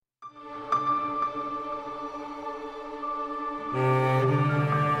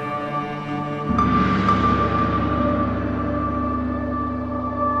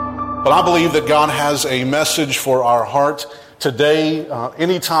But I believe that God has a message for our heart today.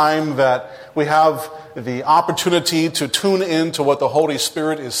 Anytime that we have the opportunity to tune in to what the Holy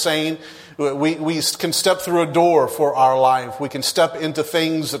Spirit is saying, we can step through a door for our life. We can step into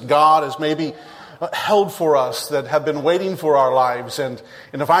things that God has maybe held for us, that have been waiting for our lives. And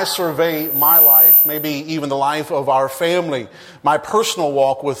if I survey my life, maybe even the life of our family, my personal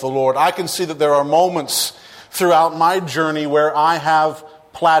walk with the Lord, I can see that there are moments throughout my journey where I have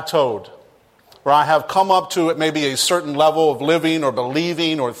plateaued, where I have come up to maybe a certain level of living or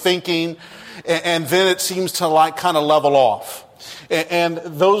believing or thinking, and then it seems to kind of level off. And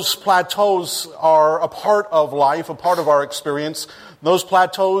those plateaus are a part of life, a part of our experience. Those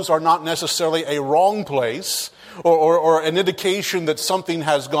plateaus are not necessarily a wrong place or an indication that something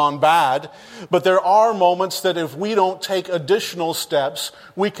has gone bad, but there are moments that if we don't take additional steps,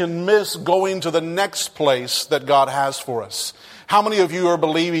 we can miss going to the next place that God has for us. How many of you are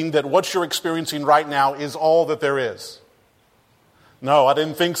believing that what you're experiencing right now is all that there is? No, I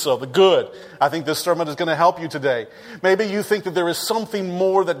didn't think so. Good. I think this sermon is going to help you today. Maybe you think that there is something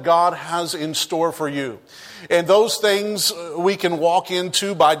more that God has in store for you. And those things we can walk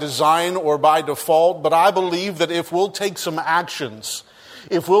into by design or by default, but I believe that if we'll take some actions,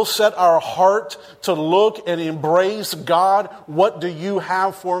 if we'll set our heart to look and embrace, God, what do you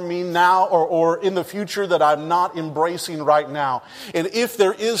have for me now or in the future that I'm not embracing right now? And if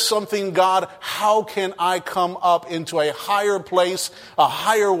there is something, God, how can I come up into a higher place, a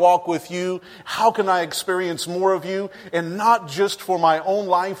higher walk with you? How can I experience more of you? And not just for my own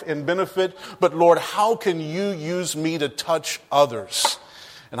life and benefit, but Lord, how can you use me to touch others?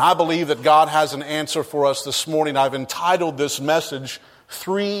 And I believe that God has an answer for us this morning. I've entitled this message,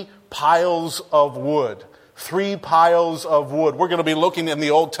 3 piles of wood. 3 piles of wood. We're going to be looking in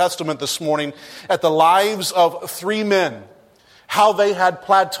the Old Testament this morning at the lives of 3 men. How they had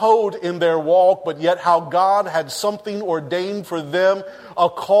plateaued in their walk, but yet how God had something ordained for them, a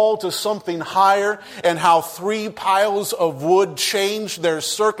call to something higher, and how 3 piles of wood changed their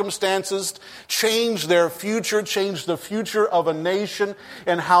circumstances, changed their future, changed the future of a nation,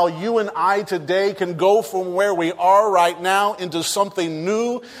 and how you and I today can go from where we are right now into something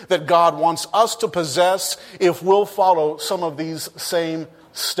new that God wants us to possess if we'll follow some of these same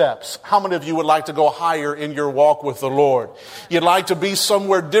steps. How many of you would like to go higher in your walk with the Lord? You'd like to be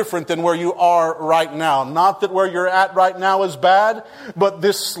somewhere different than where you are right now. Not that where you're at right now is bad, but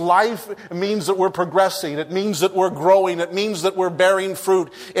this life means that we're progressing. It means that we're growing. It means that we're bearing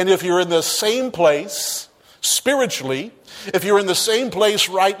fruit. And if you're in the same place spiritually, if you're in the same place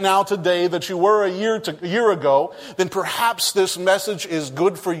right now today that you were a year ago, then perhaps this message is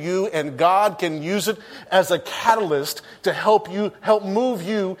good for you, and God can use it as a catalyst to help move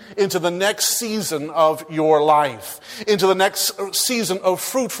you into the next season of your life, into the next season of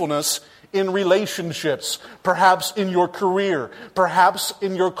fruitfulness in relationships, perhaps in your career, perhaps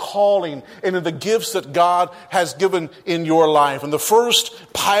in your calling, and in the gifts that God has given in your life. And the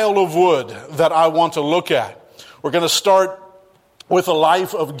first pile of wood that I want to look at, we're going to start with the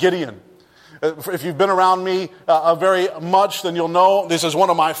life of Gideon. If you've been around me very much, then you'll know this is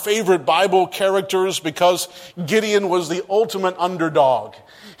one of my favorite Bible characters because Gideon was the ultimate underdog.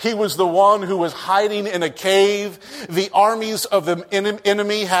 He was the one who was hiding in a cave. The armies of the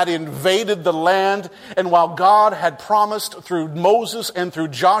enemy had invaded the land. And while God had promised through Moses and through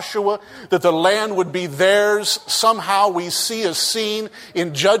Joshua that the land would be theirs, somehow we see a scene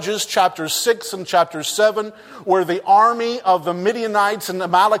in Judges chapter 6 and chapter 7 where the army of the Midianites and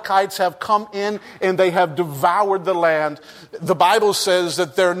Amalekites have come in and they have devoured the land. The Bible says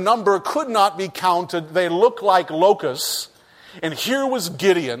that their number could not be counted. They look like locusts. And here was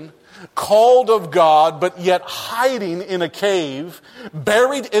Gideon, called of God, but yet hiding in a cave,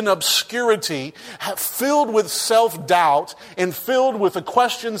 buried in obscurity, filled with self-doubt, and filled with the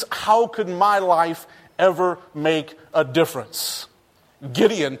questions, how could my life ever make a difference?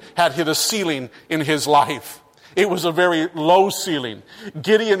 Gideon had hit a ceiling in his life. It was a very low ceiling.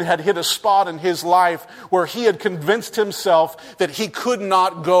 Gideon had hit a spot in his life where he had convinced himself that he could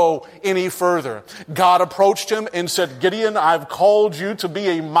not go any further. God approached him and said, Gideon, I've called you to be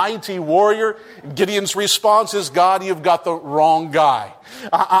a mighty warrior. Gideon's response is, God, you've got the wrong guy.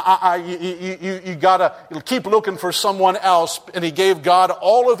 You got to keep looking for someone else. And he gave God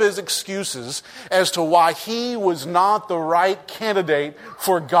all of his excuses as to why he was not the right candidate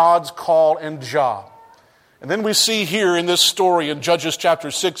for God's call and job. And then we see here in this story in Judges chapter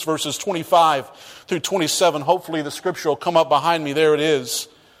 6, verses 25 through 27. Hopefully the scripture will come up behind me. There it is.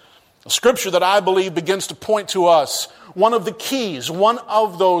 A scripture that I believe begins to point to us one of the keys, one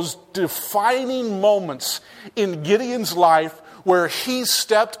of those defining moments in Gideon's life where he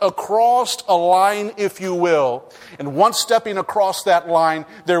stepped across a line, if you will. And once stepping across that line,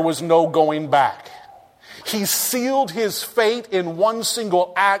 there was no going back. He sealed his fate in one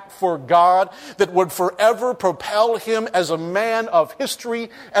single act for God that would forever propel him as a man of history,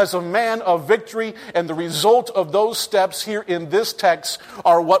 as a man of victory. And the result of those steps here in this text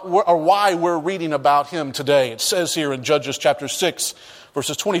are why we're reading about him today. It says here in Judges chapter 6,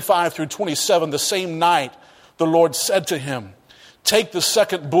 verses 25 through 27, the same night the Lord said to him, "Take the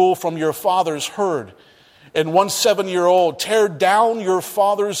second bull from your father's herd, and 1 7-year-old, tear down your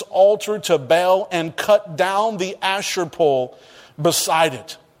father's altar to Baal and cut down the Asher pole beside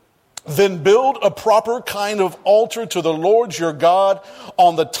it. Then build a proper kind of altar to the Lord your God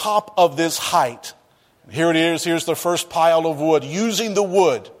on the top of this height." Here it is. Here's the first pile of wood. "Using the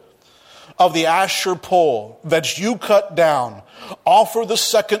wood of the Asher pole that you cut down, offer the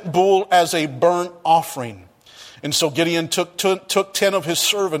second bull as a burnt offering." And so Gideon took 10 of his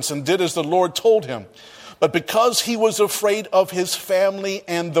servants and did as the Lord told him. But because he was afraid of his family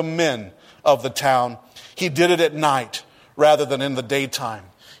and the men of the town, he did it at night rather than in the daytime.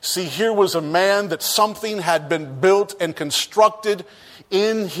 See, here was a man that something had been built and constructed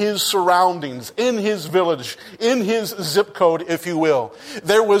in his surroundings, in his village, in his zip code, if you will.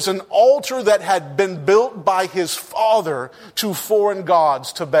 There was an altar that had been built by his father to foreign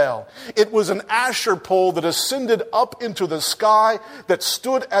gods, to Baal. It was an Asher pole that ascended up into the sky that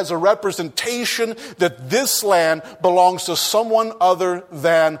stood as a representation that this land belongs to someone other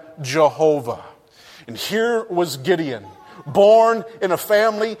than Jehovah. And here was Gideon, born in a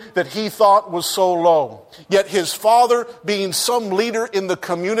family that he thought was so low. Yet his father, being some leader in the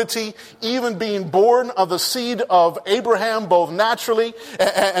community, even being born of the seed of Abraham, both naturally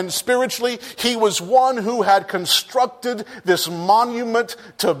and spiritually, he was one who had constructed this monument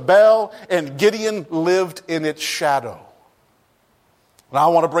to Baal, and Gideon lived in its shadow. And I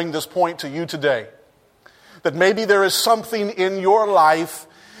want to bring this point to you today, that maybe there is something in your life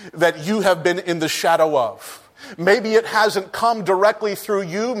that you have been in the shadow of. Maybe it hasn't come directly through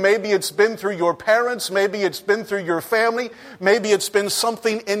you. Maybe it's been through your parents. Maybe it's been through your family. Maybe it's been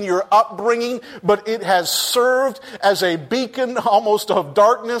something in your upbringing, but it has served as a beacon almost of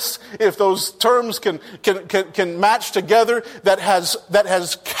darkness, if those terms can match together, that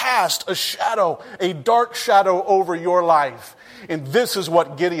has cast a shadow, a dark shadow over your life. And this is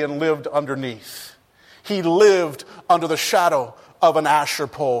what Gideon lived underneath. He lived under the shadow of an Asher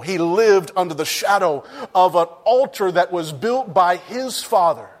pole. He lived under the shadow of an altar that was built by his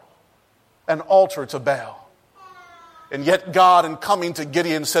father, an altar to Baal. And yet God, in coming to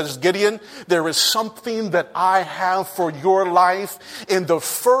Gideon, says, "Gideon, there is something that I have for your life. And the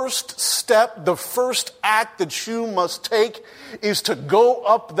first step, the first act that you must take is to go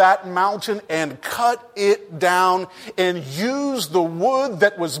up that mountain and cut it down and use the wood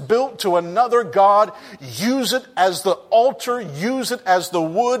that was built to another god. Use it as the altar. Use it as the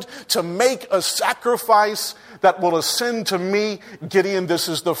wood to make a sacrifice that will ascend to me." Gideon, this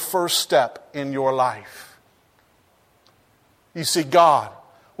is the first step in your life. You see, God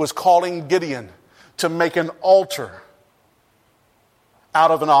was calling Gideon to make an altar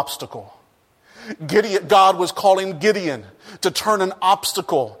out of an obstacle. God was calling Gideon to turn an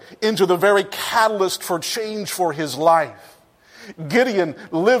obstacle into the very catalyst for change for his life. Gideon,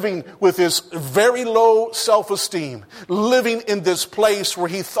 living with his very low self-esteem, living in this place where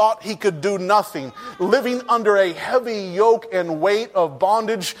he thought he could do nothing, living under a heavy yoke and weight of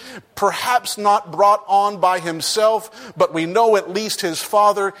bondage, perhaps not brought on by himself, but we know at least his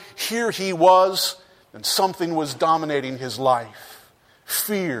father. Here he was, and something was dominating his life.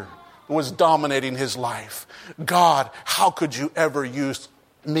 Fear was dominating his life. God, how could you ever use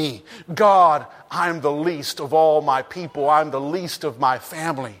me? God, I'm the least of all my people. I'm the least of my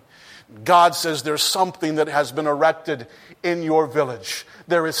family. God says there's something that has been erected in your village.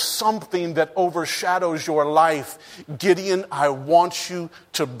 There is something that overshadows your life. Gideon, I want you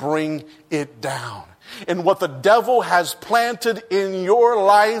to bring it down. And what the devil has planted in your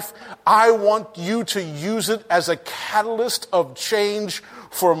life, I want you to use it as a catalyst of change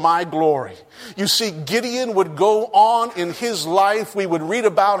for my glory. You see, Gideon would go on in his life. We would read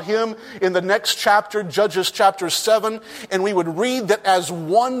about him in the next chapter, Judges chapter 7, and we would read that as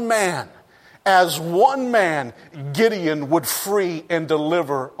one man, Gideon would free and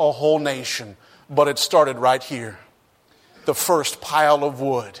deliver a whole nation. But it started right here. The first pile of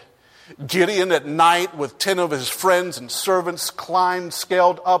wood. Gideon at night with 10 of his friends and servants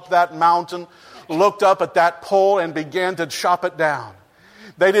scaled up that mountain, looked up at that pole and began to chop it down.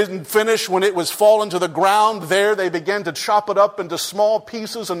 They didn't finish when it was fallen to the ground. There they began to chop it up into small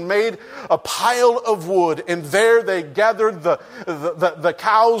pieces and made a pile of wood. And there they gathered the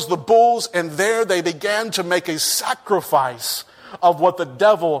cows, the bulls, and there they began to make a sacrifice of what the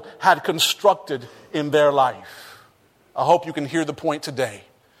devil had constructed in their life. I hope you can hear the point today,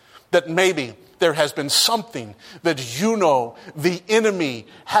 that maybe there has been something that you know the enemy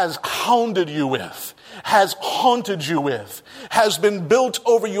has hounded you with, has haunted you with, has been built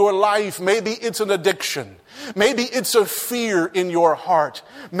over your life. Maybe it's an addiction. Maybe it's a fear in your heart.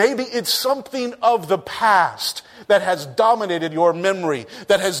 Maybe it's something of the past that has dominated your memory,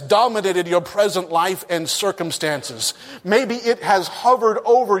 that has dominated your present life and circumstances. Maybe it has hovered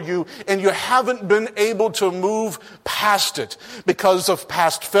over you and you haven't been able to move past it because of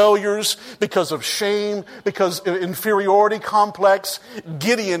past failures, because of shame, because of inferiority complex.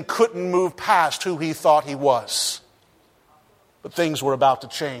 Gideon couldn't move past who he thought he was. But things were about to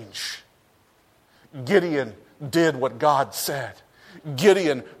change. Gideon did what God said.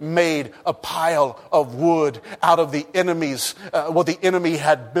 Gideon made a pile of wood out of the enemy's, what the enemy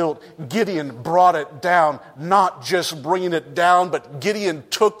had built. Gideon brought it down, not just bringing it down, but Gideon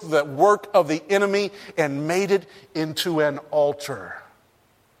took the work of the enemy and made it into an altar.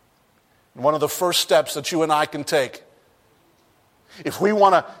 And one of the first steps that you and I can take, if we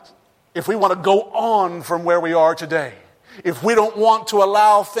want to go on from where we are today, if we don't want to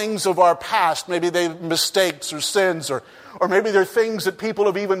allow things of our past, maybe they're mistakes or sins, or maybe they're things that people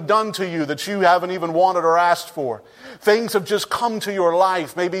have even done to you that you haven't even wanted or asked for. Things have just come to your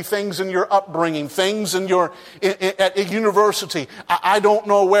life, maybe things in your upbringing, things in at a university. I don't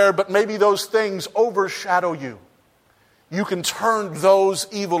know where, but maybe those things overshadow you. You can turn those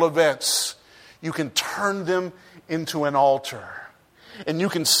evil events, you can turn them into an altar. And you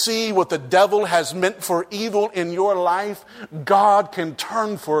can see what the devil has meant for evil in your life, God can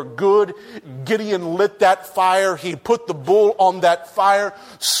turn for good. Gideon lit that fire. He put the bull on that fire.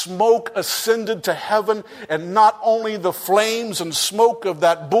 Smoke ascended to heaven. And not only the flames and smoke of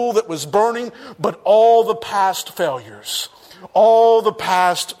that bull that was burning, but all the past failures, all the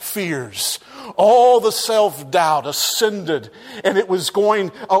past fears, all the self-doubt ascended, and it was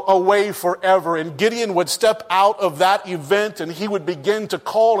going away forever. And Gideon would step out of that event and he would begin to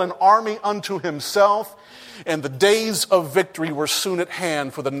call an army unto himself. And the days of victory were soon at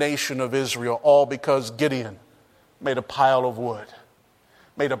hand for the nation of Israel, all because Gideon made a pile of wood.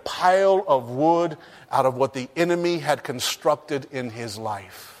 Made a pile of wood out of what the enemy had constructed in his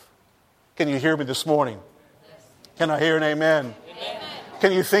life. Can you hear me this morning? Can I hear an amen? Amen.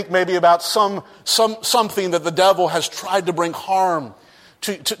 Can you think maybe about something that the devil has tried to bring harm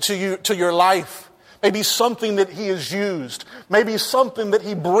to your life? Maybe something that he has used. Maybe something that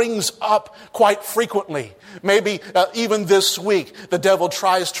he brings up quite frequently. Maybe even this week, the devil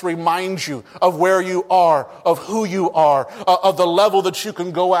tries to remind you of where you are, of who you are, of the level that you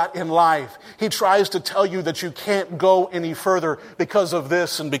can go at in life. He tries to tell you that you can't go any further because of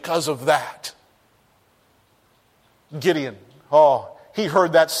this and because of that. Gideon, he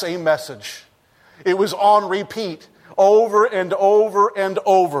heard that same message. It was on repeat over and over and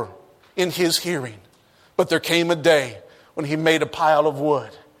over in his hearing. But there came a day when he made a pile of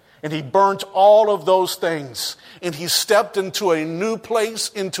wood and he burnt all of those things and he stepped into a new place,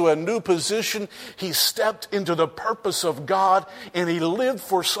 into a new position. He stepped into the purpose of God and he lived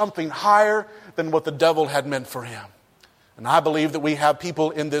for something higher than what the devil had meant for him. And I believe that we have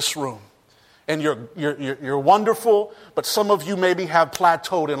people in this room. And you're wonderful, but some of you maybe have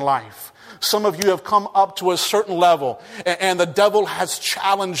plateaued in life. Some of you have come up to a certain level, and the devil has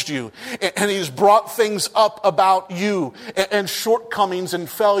challenged you, and he's brought things up about you, and shortcomings and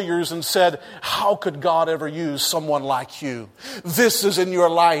failures, and said, how could God ever use someone like you? This is in your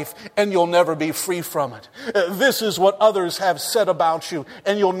life, and you'll never be free from it. This is what others have said about you,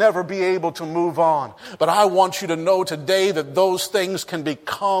 and you'll never be able to move on. But I want you to know today that those things can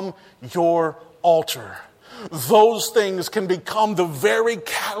become your altar. Those things can become the very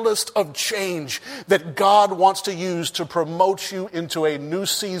catalyst of change that God wants to use to promote you into a new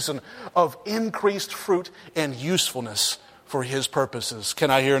season of increased fruit and usefulness for His purposes. Can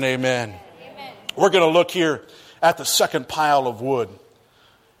I hear an amen? Amen. We're going to look here at the second pile of wood.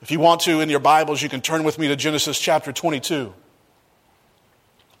 If you want to, in your Bibles, you can turn with me to Genesis chapter 22.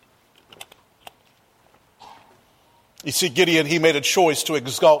 You see, Gideon, he made a choice to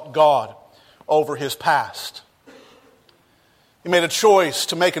exalt God over his past. He made a choice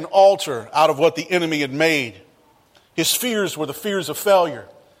to make an altar out of what the enemy had made. His fears were the fears of failure,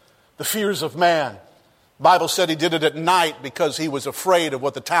 the fears of man. The Bible said he did it at night because he was afraid of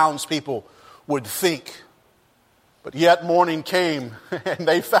what the townspeople would think. But yet morning came, and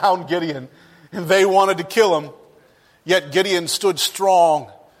they found Gideon, and they wanted to kill him. Yet Gideon stood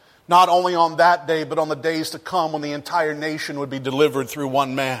strong, not only on that day, but on the days to come when the entire nation would be delivered through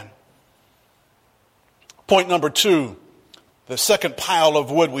one man. Point number 2, the second pile of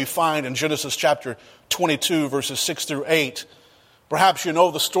wood we find in Genesis chapter 22, verses 6 through 8. Perhaps you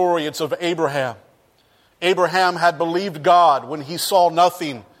know the story. It's of Abraham. Abraham had believed God when he saw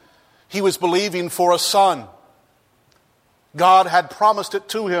nothing. He was believing for a son. God had promised it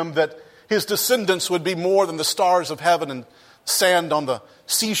to him that his descendants would be more than the stars of heaven and sand on the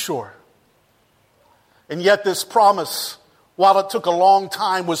seashore. And yet this promise, while it took a long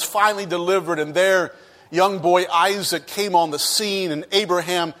time, was finally delivered. And there, young boy Isaac came on the scene, and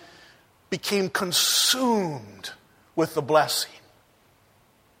Abraham became consumed with the blessing.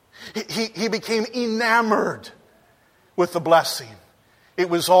 He became enamored with the blessing. It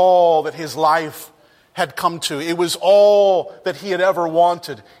was all that his life had come to. It was all that he had ever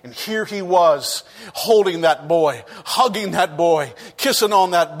wanted. And here he was, holding that boy, hugging that boy, kissing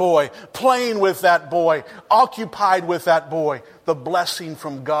on that boy, playing with that boy, occupied with that boy. The blessing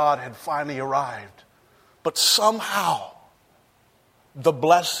from God had finally arrived. But somehow, the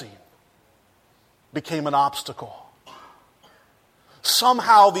blessing became an obstacle.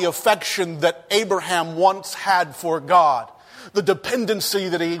 Somehow the affection that Abraham once had for God, the dependency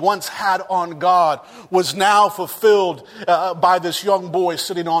that he once had on God, was now fulfilled by this young boy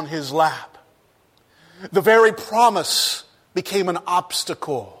sitting on his lap. The very promise became an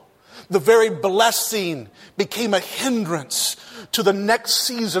obstacle. The very blessing became a hindrance to the next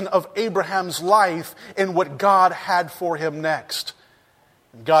season of Abraham's life and what God had for him next.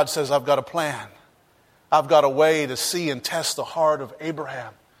 And God says, I've got a plan. I've got a way to see and test the heart of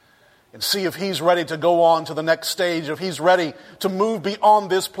Abraham and see if he's ready to go on to the next stage, if he's ready to move beyond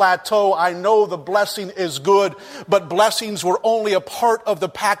this plateau. I know the blessing is good, but blessings were only a part of the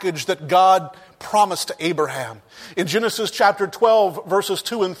package that God promised to Abraham. In Genesis chapter 12, verses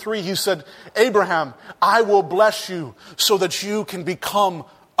 2 and 3, he said, Abraham, I will bless you so that you can become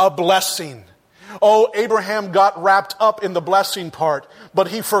a blessing. Oh, Abraham got wrapped up in the blessing part, but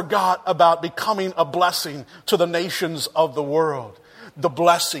he forgot about becoming a blessing to the nations of the world. The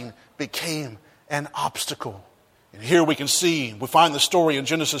blessing became an obstacle. And here we find the story in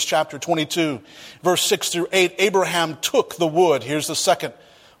Genesis chapter 22, verse 6 through 8. Abraham took the wood. Here's the second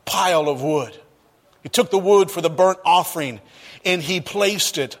pile of wood. He took the wood for the burnt offering, and he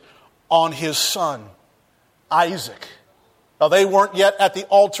placed it on his son, Isaac. Now, they weren't yet at the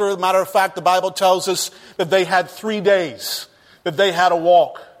altar. As a matter of fact, the Bible tells us that they had 3 days, that they had a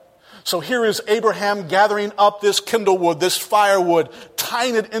walk. So here is Abraham gathering up this kindle wood, this firewood,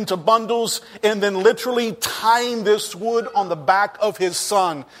 tying it into bundles, and then literally tying this wood on the back of his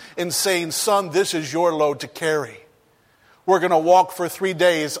son and saying, son, this is your load to carry. We're going to walk for 3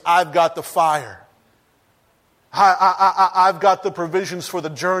 days. I've got the fire. I've got the provisions for the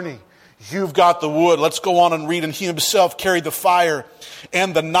journey. You've got the wood. Let's go on and read. And he himself carried the fire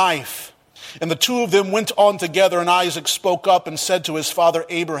and the knife. And the two of them went on together, and Isaac spoke up and said to his father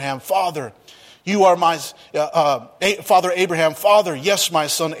Abraham, Father, you are my father Abraham. Father, yes, my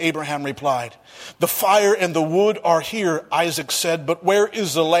son, Abraham replied. The fire and the wood are here, Isaac said, but where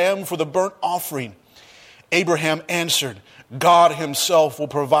is the lamb for the burnt offering? Abraham answered, God himself will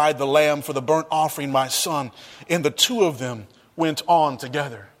provide the lamb for the burnt offering, my son. And the two of them went on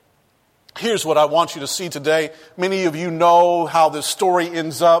together. Here's what I want you to see today. Many of you know how this story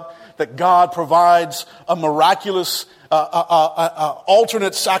ends up, that God provides a miraculous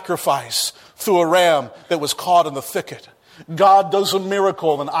alternate sacrifice through a ram that was caught in the thicket. God does a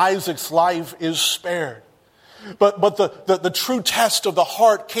miracle, and Isaac's life is spared. But the true test of the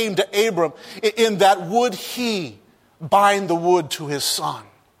heart came to Abram in that would he bind the wood to his son?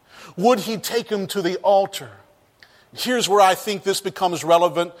 Would he take him to the altar? Here's where I think this becomes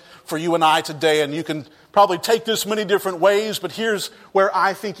relevant for you and I today, and you can probably take this many different ways, but here's where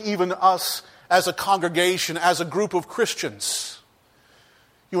I think even us as a congregation, as a group of Christians,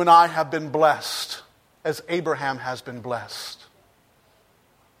 you and I have been blessed as Abraham has been blessed.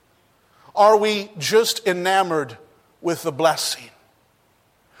 Are we just enamored with the blessing?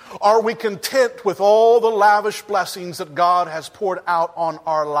 Are we content with all the lavish blessings that God has poured out on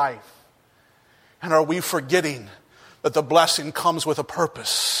our life? And are we forgetting that the blessing comes with a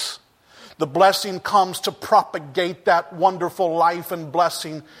purpose? The blessing comes to propagate that wonderful life and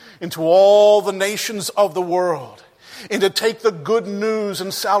blessing into all the nations of the world, and to take the good news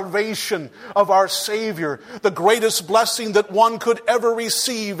and salvation of our Savior. The greatest blessing that one could ever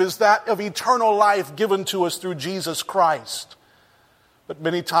receive is that of eternal life given to us through Jesus Christ. But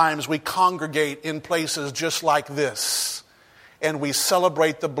many times we congregate in places just like this, and we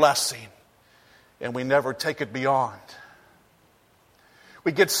celebrate the blessing, and we never take it beyond.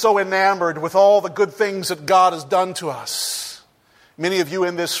 We get so enamored with all the good things that God has done to us. Many of you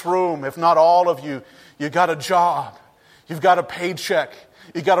in this room, if not all of you, you got a job, you've got a paycheck,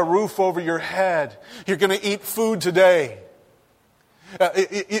 you got a roof over your head, you're going to eat food today.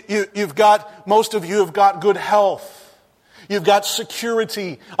 Most of you have got good health. You've got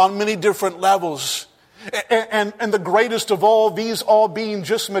security on many different levels. And the greatest of all, these all being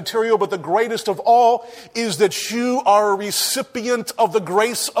just material, but the greatest of all is that you are a recipient of the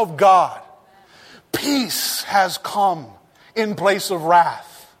grace of God. Peace has come in place of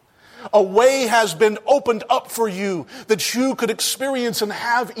wrath. A way has been opened up for you that you could experience and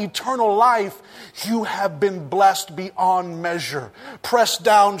have eternal life. You have been blessed beyond measure, pressed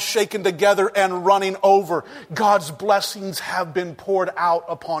down, shaken together, and running over. God's blessings have been poured out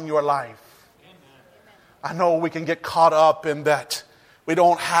upon your life. I know we can get caught up in that we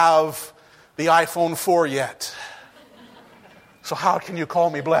don't have the iPhone 4 yet. So how can you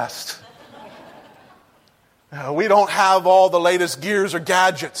call me blessed? We don't have all the latest gears or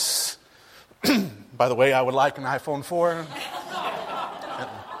gadgets. By the way, I would like an iPhone 4. An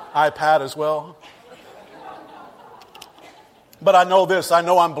iPad as well. But I know this. I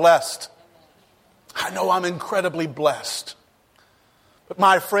know I'm blessed. I know I'm incredibly blessed. But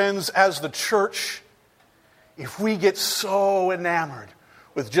my friends, as the church, if we get so enamored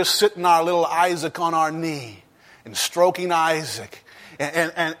with just sitting our little Isaac on our knee and stroking Isaac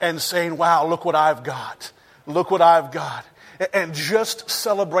and saying, wow, look what I've got. Look what I've got. And just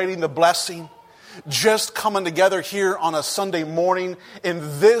celebrating the blessing, just coming together here on a Sunday morning, and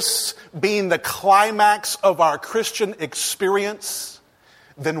this being the climax of our Christian experience,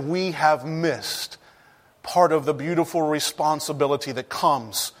 then we have missed part of the beautiful responsibility that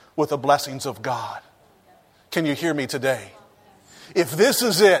comes with the blessings of God. Can you hear me today? If this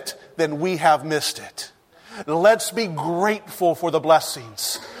is it, then we have missed it. Let's be grateful for the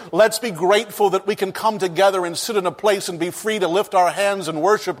blessings. Let's be grateful that we can come together and sit in a place and be free to lift our hands and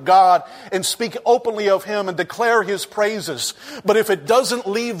worship God and speak openly of Him and declare His praises. But if it doesn't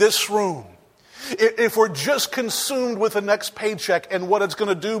leave this room, if we're just consumed with the next paycheck and what it's going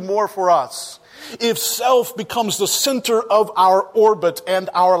to do more for us, if self becomes the center of our orbit and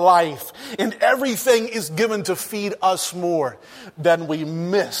our life, and everything is given to feed us more, then we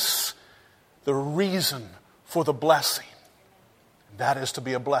miss the reason for the blessing. That is to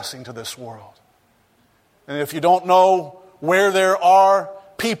be a blessing to this world. And if you don't know where there are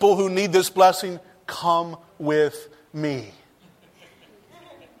people who need this blessing, come with me.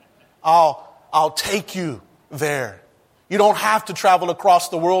 I'll take you there. You don't have to travel across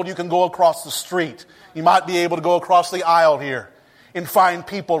the world. You can go across the street. You might be able to go across the aisle here and find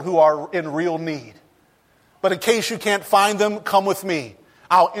people who are in real need. But in case you can't find them, come with me.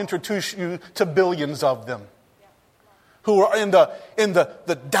 I'll introduce you to billions of them who are in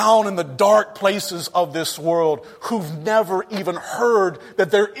the down in the dark places of this world, who've never even heard that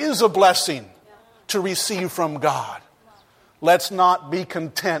there is a blessing to receive from God. Let's not be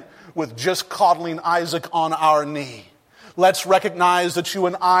content with just coddling Isaac on our knee. Let's recognize that you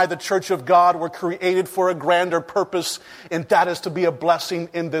and I, the church of God, were created for a grander purpose, and that is to be a blessing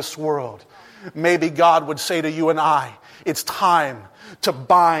in this world. Maybe God would say to you and I, it's time to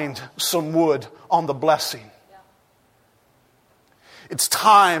bind some wood on the blessing. It's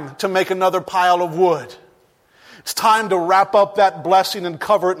time to make another pile of wood. It's time to wrap up that blessing and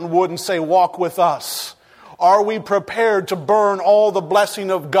cover it in wood and say, walk with us. Are we prepared to burn all the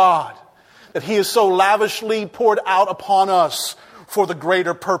blessing of God that He has so lavishly poured out upon us for the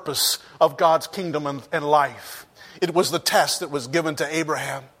greater purpose of God's kingdom and life? It was the test that was given to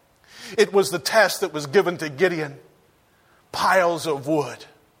Abraham. It was the test that was given to Gideon. Piles of wood.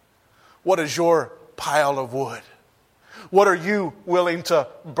 What is your pile of wood? What are you willing to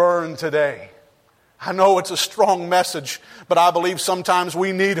burn today? I know it's a strong message, but I believe sometimes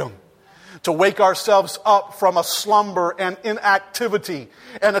we need them to wake ourselves up from a slumber and inactivity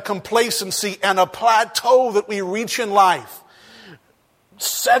and a complacency and a plateau that we reach in life.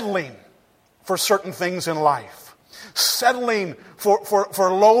 Settling for certain things in life. Settling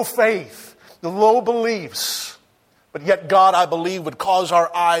for low faith, the low beliefs. But yet God, I believe, would cause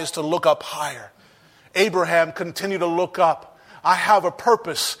our eyes to look up higher. Abraham continued to look up. I have a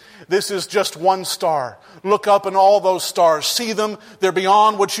purpose. This is just one star. Look up in all those stars. See them. They're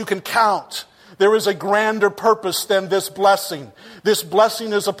beyond what you can count. There is a grander purpose than this blessing. This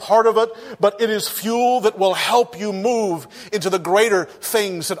blessing is a part of it, but it is fuel that will help you move into the greater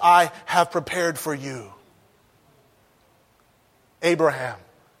things that I have prepared for you. Abraham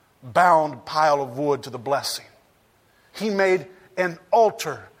bound a pile of wood to the blessing. He made an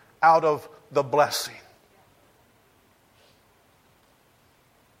altar out of the blessing.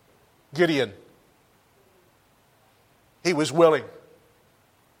 Gideon, he was willing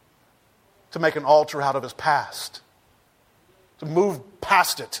to make an altar out of his past, to move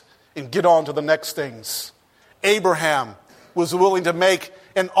past it and get on to the next things. Abraham was willing to make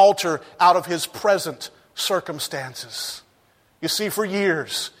an altar out of his present circumstances. You see, for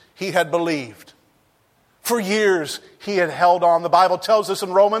years he had believed. For years he had held on. The Bible tells us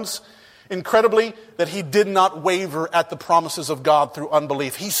in Romans, incredibly, that he did not waver at the promises of God through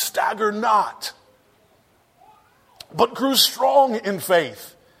unbelief. He staggered not, but grew strong in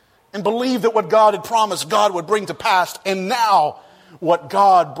faith and believed that what God had promised God would bring to pass. And now what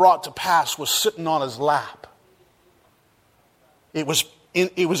God brought to pass was sitting on his lap. It was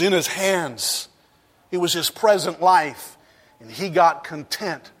in his hands. It was his present life. And he got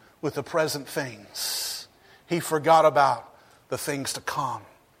content with the present things. He forgot about the things to come.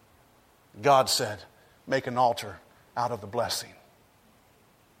 God said, make an altar out of the blessing.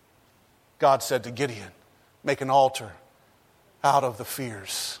 God said to Gideon, make an altar out of the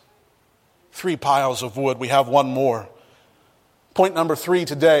fears. 3 piles of wood. We have one more. Point number 3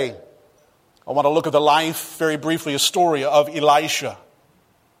 today. I want to look at the life, very briefly, a story of Elisha.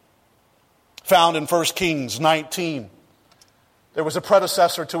 Found in 1 Kings 19. There was a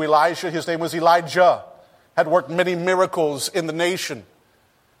predecessor to Elisha. His name was Elijah. Had worked many miracles in the nation.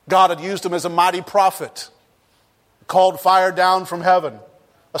 God had used him as a mighty prophet. Called fire down from heaven.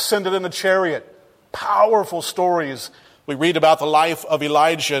 Ascended in a chariot. Powerful stories. We read about the life of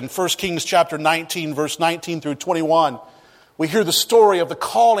Elijah in 1 Kings chapter 19, verse 19 through 21. We hear the story of the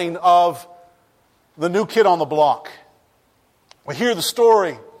calling of the new kid on the block. We hear the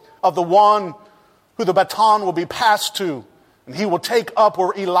story of the one who the baton will be passed to, and he will take up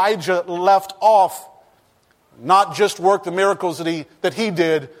where Elijah left off. Not just work the miracles that he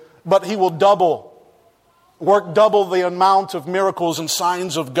did, but he will work double the amount of miracles and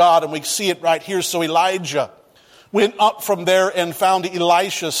signs of God. And we see it right here. So Elijah went up from there and found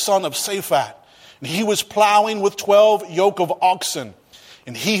Elisha, son of Shaphat. And he was plowing with 12 yoke of oxen,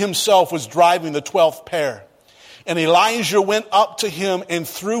 and he himself was driving the 12th pair. And Elijah went up to him and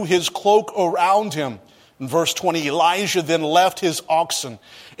threw his cloak around him. In verse 20, Elijah then left his oxen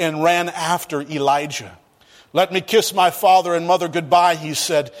and ran after Elijah. Let me kiss my father and mother goodbye, he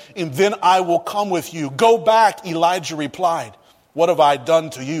said, and then I will come with you. Go back, Elijah replied. What have I done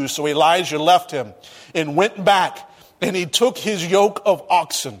to you? So Elijah left him and went back, and he took his yoke of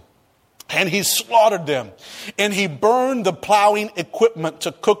oxen, and he slaughtered them, and he burned the plowing equipment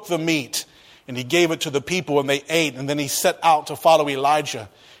to cook the meat, and he gave it to the people, and they ate, and then he set out to follow Elijah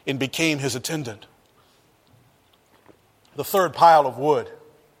and became his attendant. The 3rd pile of wood.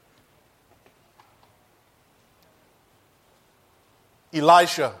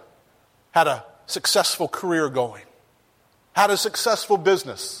 Elisha had a successful career going, had a successful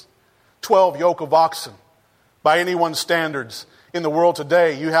business, 12 yoke of oxen. By anyone's standards in the world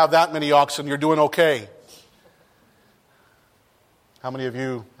today, you have that many oxen, you're doing okay. How many of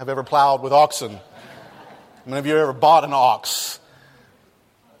you have ever plowed with oxen? How many of you have ever bought an ox?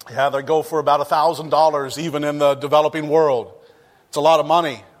 Yeah, they go for about $1,000 even in the developing world. It's a lot of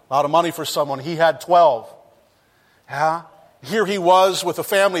money for someone. He had 12. Yeah. Here he was with a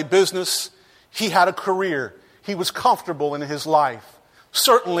family business. He had a career. He was comfortable in his life.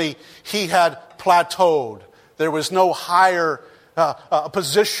 Certainly, he had plateaued. There was no higher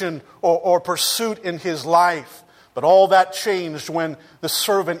position or pursuit in his life. But all that changed when the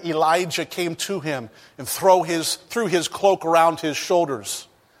servant Elijah came to him and threw his cloak around his shoulders,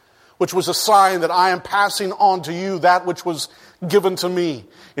 which was a sign that I am passing on to you that which was given to me.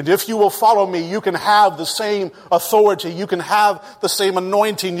 And if you will follow me, you can have the same authority. You can have the same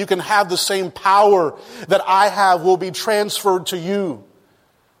anointing. You can have the same power that I have will be transferred to you.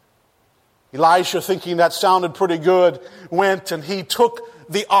 Elisha, thinking that sounded pretty good, went and he took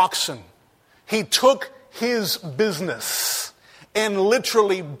the oxen. He took his business and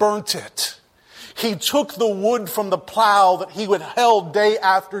literally burnt it. He took the wood from the plow that he had held day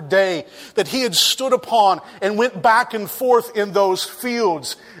after day, that he had stood upon, and went back and forth in those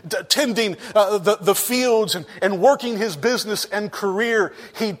fields, tending the fields and working his business and career.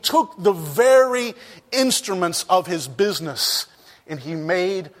 He took the very instruments of his business and he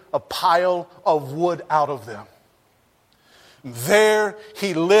made a pile of wood out of them. There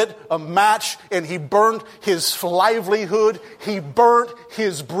he lit a match and he burnt his livelihood. He burnt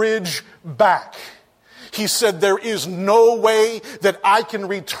his bridge back. He said, there is no way that I can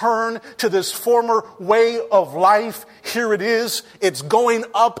return to this former way of life. Here it is. It's going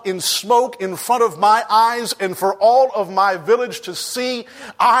up in smoke in front of my eyes and for all of my village to see.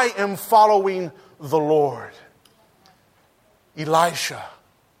 I am following the Lord. Elisha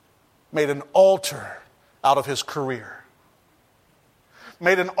made an altar out of his career.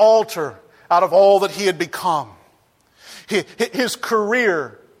 Made an altar out of all that he had become. His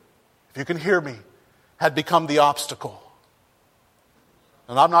career, if you can hear me, had become the obstacle.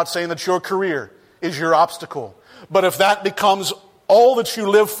 And I'm not saying that your career is your obstacle. But if that becomes all that you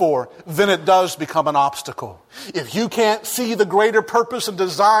live for, then it does become an obstacle. If you can't see the greater purpose and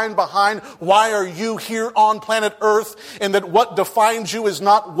design behind why are you here on planet Earth, and that what defines you is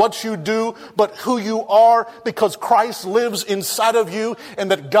not what you do, but who you are, because Christ lives inside of you,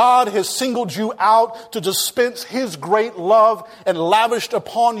 and that God has singled you out to dispense His great love and lavished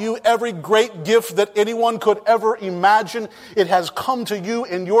upon you every great gift that anyone could ever imagine. It has come to you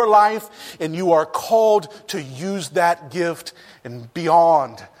in your life, and you are called to use that gift and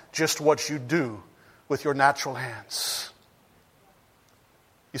beyond just what you do with your natural hands.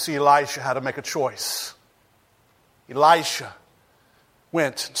 You see, Elisha had to make a choice. Elisha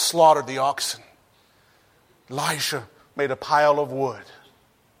went and slaughtered the oxen. Elisha made a pile of wood.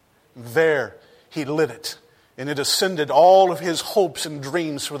 There he lit it, and it ascended all of his hopes and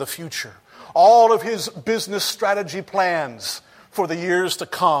dreams for the future. All of his business strategy plans for the years to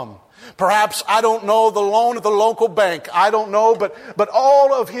come. Perhaps, I don't know, the loan at the local bank. I don't know, but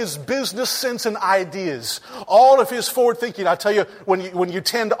all of his business sense and ideas, all of his forward thinking. I tell you, when you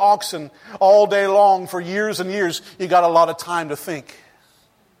tend oxen all day long for years and years, you got a lot of time to think.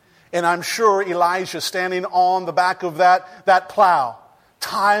 And I'm sure Elijah, standing on the back of that plow,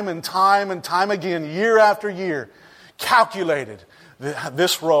 time and time and time again, year after year, calculated,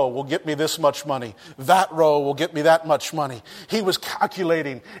 this row will get me this much money. That row will get me that much money. He was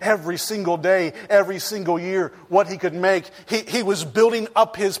calculating every single day, every single year, what he could make. He was building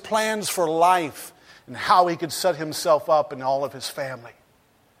up his plans for life and how he could set himself up and all of his family.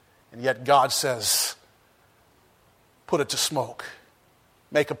 And yet God says, put it to smoke.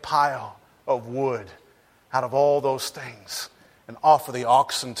 Make a pile of wood out of all those things and offer the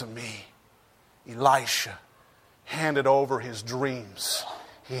oxen to me. Elisha handed over his dreams.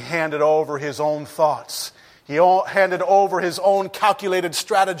 He handed over his own thoughts. He handed over his own calculated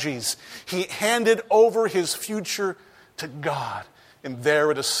strategies. He handed over his future to God. And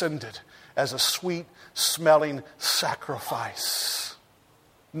there it ascended as a sweet-smelling sacrifice.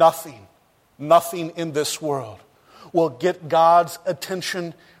 Nothing in this world will get God's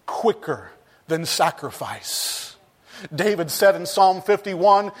attention quicker than sacrifice. David said in Psalm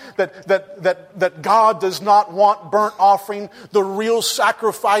 51 that God does not want burnt offering. The real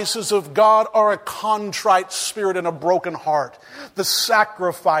sacrifices of God are a contrite spirit and a broken heart. The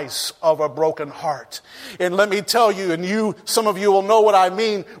sacrifice of a broken heart. And let me tell you, and some of you will know what I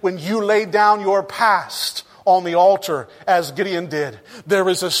mean, when you lay down your past on the altar, as Gideon did, there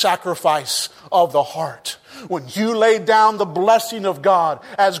is a sacrifice of the heart. When you lay down the blessing of God,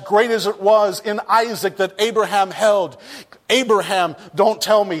 as great as it was in Isaac that Abraham held, Abraham, don't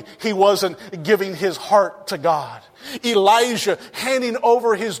tell me he wasn't giving his heart to God. Elijah, handing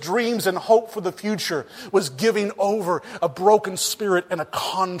over his dreams and hope for the future, was giving over a broken spirit and a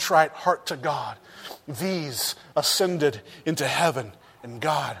contrite heart to God. These ascended into heaven, and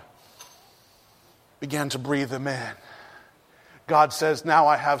God began to breathe them in. God says, now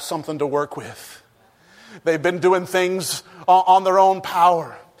I have something to work with. They've been doing things on their own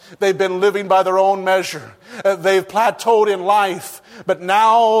power. They've been living by their own measure. They've plateaued in life. But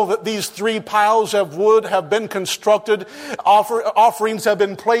now that these 3 piles of wood have been constructed, offerings have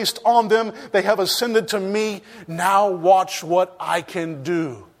been placed on them, they have ascended to me. Now watch what I can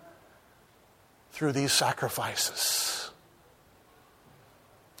do through these sacrifices.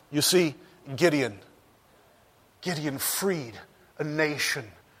 You see, Gideon freed a nation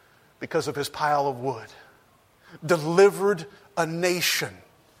because of his pile of wood. Delivered a nation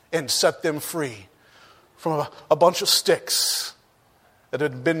and set them free from a bunch of sticks that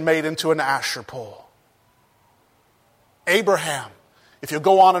had been made into an Asher pole. Abraham, if you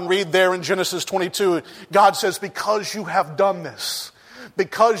go on and read there in Genesis 22, God says, because you have done this,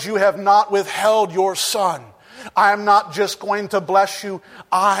 because you have not withheld your son, I am not just going to bless you,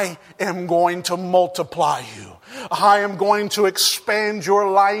 I am going to multiply you. I am going to expand your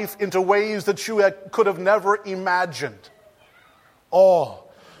life into ways that you could have never imagined.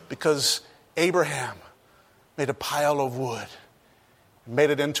 All because Abraham made a pile of wood, made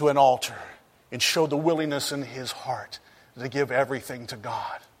it into an altar, and showed the willingness in his heart to give everything to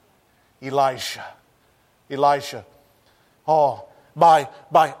God. Elisha Elisha, by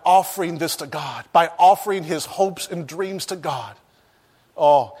offering this to God, by offering his hopes and dreams to God,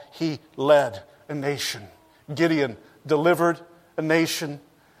 he led a nation. Gideon delivered a nation.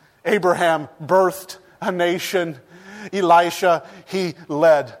 Abraham birthed a nation. Elisha, he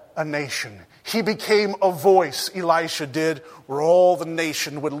led a nation. He became a voice, Elisha did, where all the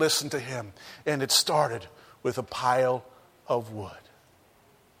nation would listen to him. And it started with a pile of wood.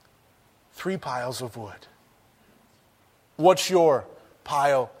 3 piles of wood. What's your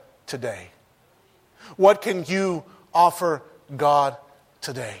pile today? What can you offer God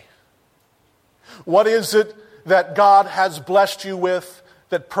today? What is it that God has blessed you with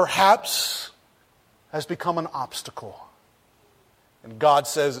that perhaps has become an obstacle? And God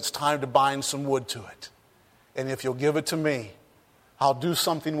says it's time to bind some wood to it. And if you'll give it to me, I'll do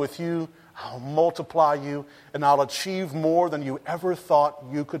something with you, I'll multiply you, and I'll achieve more than you ever thought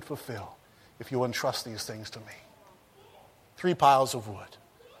you could fulfill if you entrust these things to me. 3 piles of wood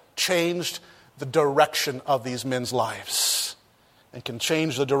changed the direction of these men's lives and can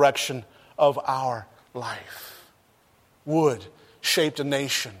change the direction of our life. Wood shaped a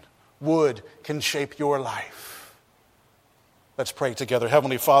nation. Wood can shape your life. Let's pray together.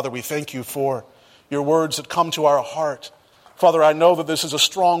 Heavenly Father, we thank you for your words that come to our heart. Father, I know that this is a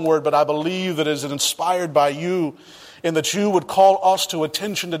strong word, but I believe that it is inspired by you and that you would call us to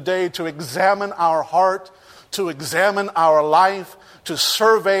attention today to examine our heart, to examine our life, to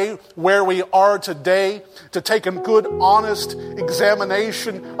survey where we are today, to take a good, honest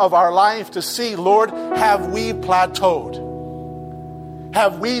examination of our life to see, Lord, have we plateaued?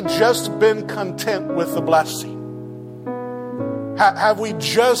 Have we just been content with the blessing? Have we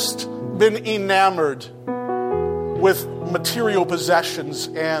just been enamored with material possessions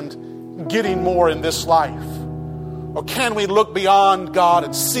and getting more in this life? Or can we look beyond God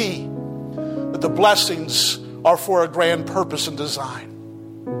and see that the blessings are for a grand purpose and design?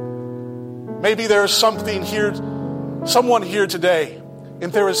 Maybe there is someone here today,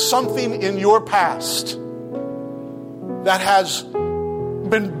 and there is something in your past that has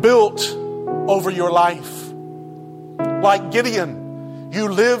been built over your life. Like Gideon, you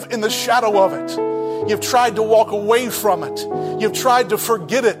live in the shadow of it. You've tried to walk away from it. You've tried to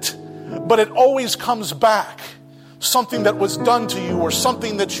forget it, but it always comes back. Something that was done to you or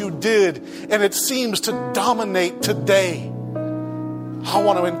something that you did, and it seems to dominate today. I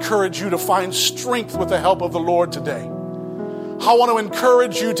want to encourage you to find strength with the help of the Lord today. I want to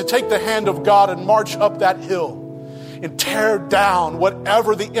encourage you to take the hand of God and march up that hill and tear down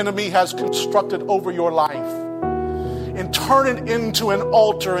whatever the enemy has constructed over your life and turn it into an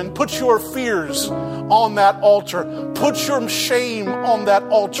altar and put your fears on that altar. Put your shame on that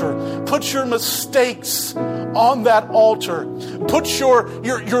altar. Put your mistakes on that altar. Put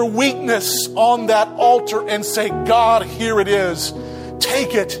your weakness on that altar and say, God, here it is.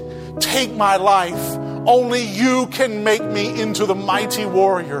 Take it. Take my life. Only you can make me into the mighty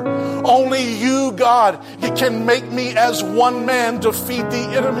warrior. Only you, God, you can make me as one man defeat the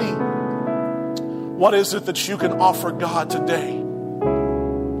enemy. What is it that you can offer God today?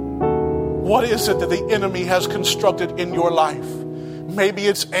 What is it that the enemy has constructed in your life? Maybe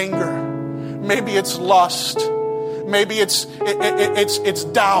it's anger. Maybe it's lust. Maybe it's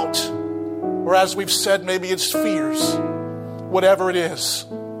doubt. Or as we've said, maybe it's fears. Whatever it is,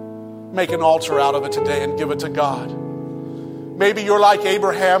 make an altar out of it today and give it to God. Maybe you're like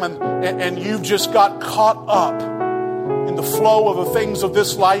Abraham and you've just got caught up in the flow of the things of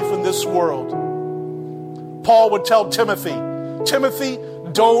this life and this world. Paul would tell Timothy,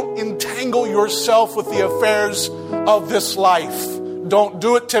 don't entangle yourself with the affairs of this life. Don't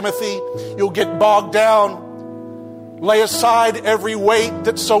do it, Timothy. You'll get bogged down. Lay aside every weight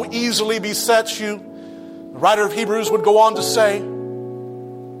that so easily besets you. The writer of Hebrews would go on to say,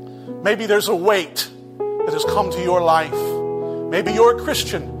 maybe there's a weight that has come to your life. Maybe you're a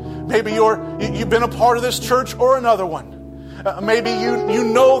Christian. Maybe you've been a part of this church or another one. Maybe you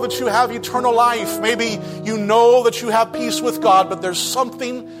know that you have eternal life. Maybe you know that you have peace with God, but there's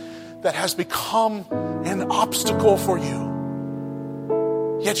something that has become an obstacle for you.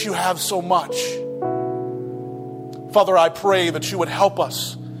 Yet you have so much. Father, I pray that you would help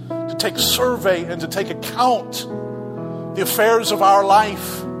us to take survey and to take account the affairs of our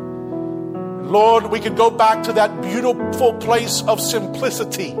life. Lord, we could go back to that beautiful place of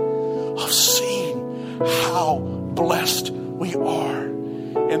simplicity, of seeing how blessed we are.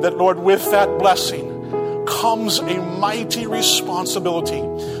 And that, Lord, with that blessing comes a mighty responsibility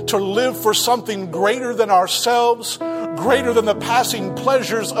to live for something greater than ourselves, greater than the passing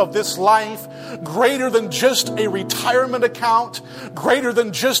pleasures of this life, greater than just a retirement account, greater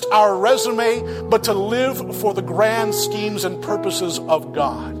than just our resume, but to live for the grand schemes and purposes of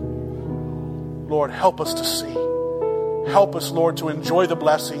God. Lord, help us to see. Help us, Lord, to enjoy the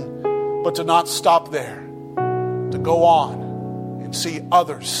blessing, but to not stop there, to go on and see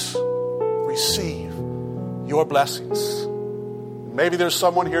others receive your blessings. Maybe there's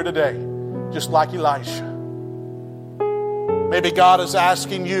someone here today, just like Elisha. Maybe God is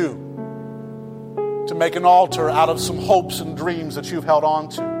asking you to make an altar out of some hopes and dreams that you've held on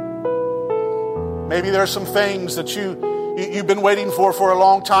to. Maybe there's some things that you've been waiting for a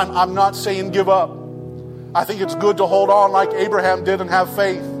long time. I'm not saying give up. I think it's good to hold on like Abraham did and have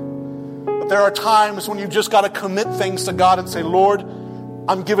faith. But there are times when you just got to commit things to God and say, Lord,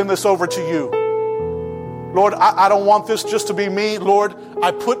 I'm giving this over to you. Lord, I don't want this just to be me. Lord,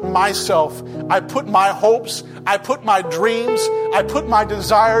 I put myself, I put my hopes, I put my dreams, I put my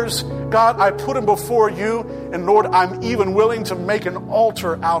desires. God, I put them before you. And Lord, I'm even willing to make an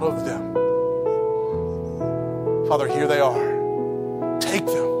altar out of them. Father, here they are. Take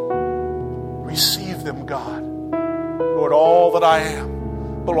them. Receive them, God. Lord, all that I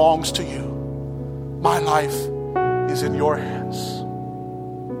am belongs to you. My life is in your hands.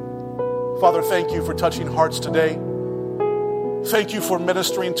 Father, thank you for touching hearts today. Thank you for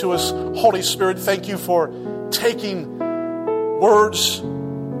ministering to us. Holy Spirit, thank you for taking words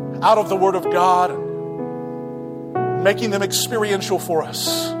out of the Word of God and making them experiential for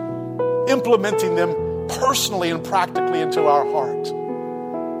us, implementing them personally and practically into our heart.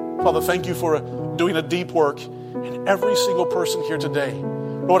 Father, thank you for doing a deep work in every single person here today.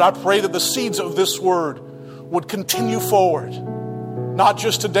 Lord, I pray that the seeds of this word would continue forward, not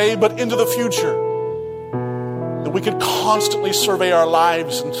just today, but into the future, that we could constantly survey our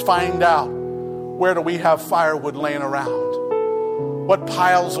lives and find out, where do we have firewood laying around? What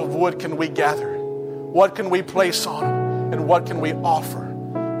piles of wood can we gather? What can we place on them? And what can we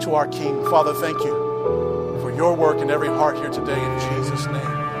offer to our King? Father, thank you for your work in every heart here today, in Jesus'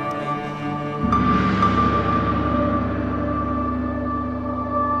 name.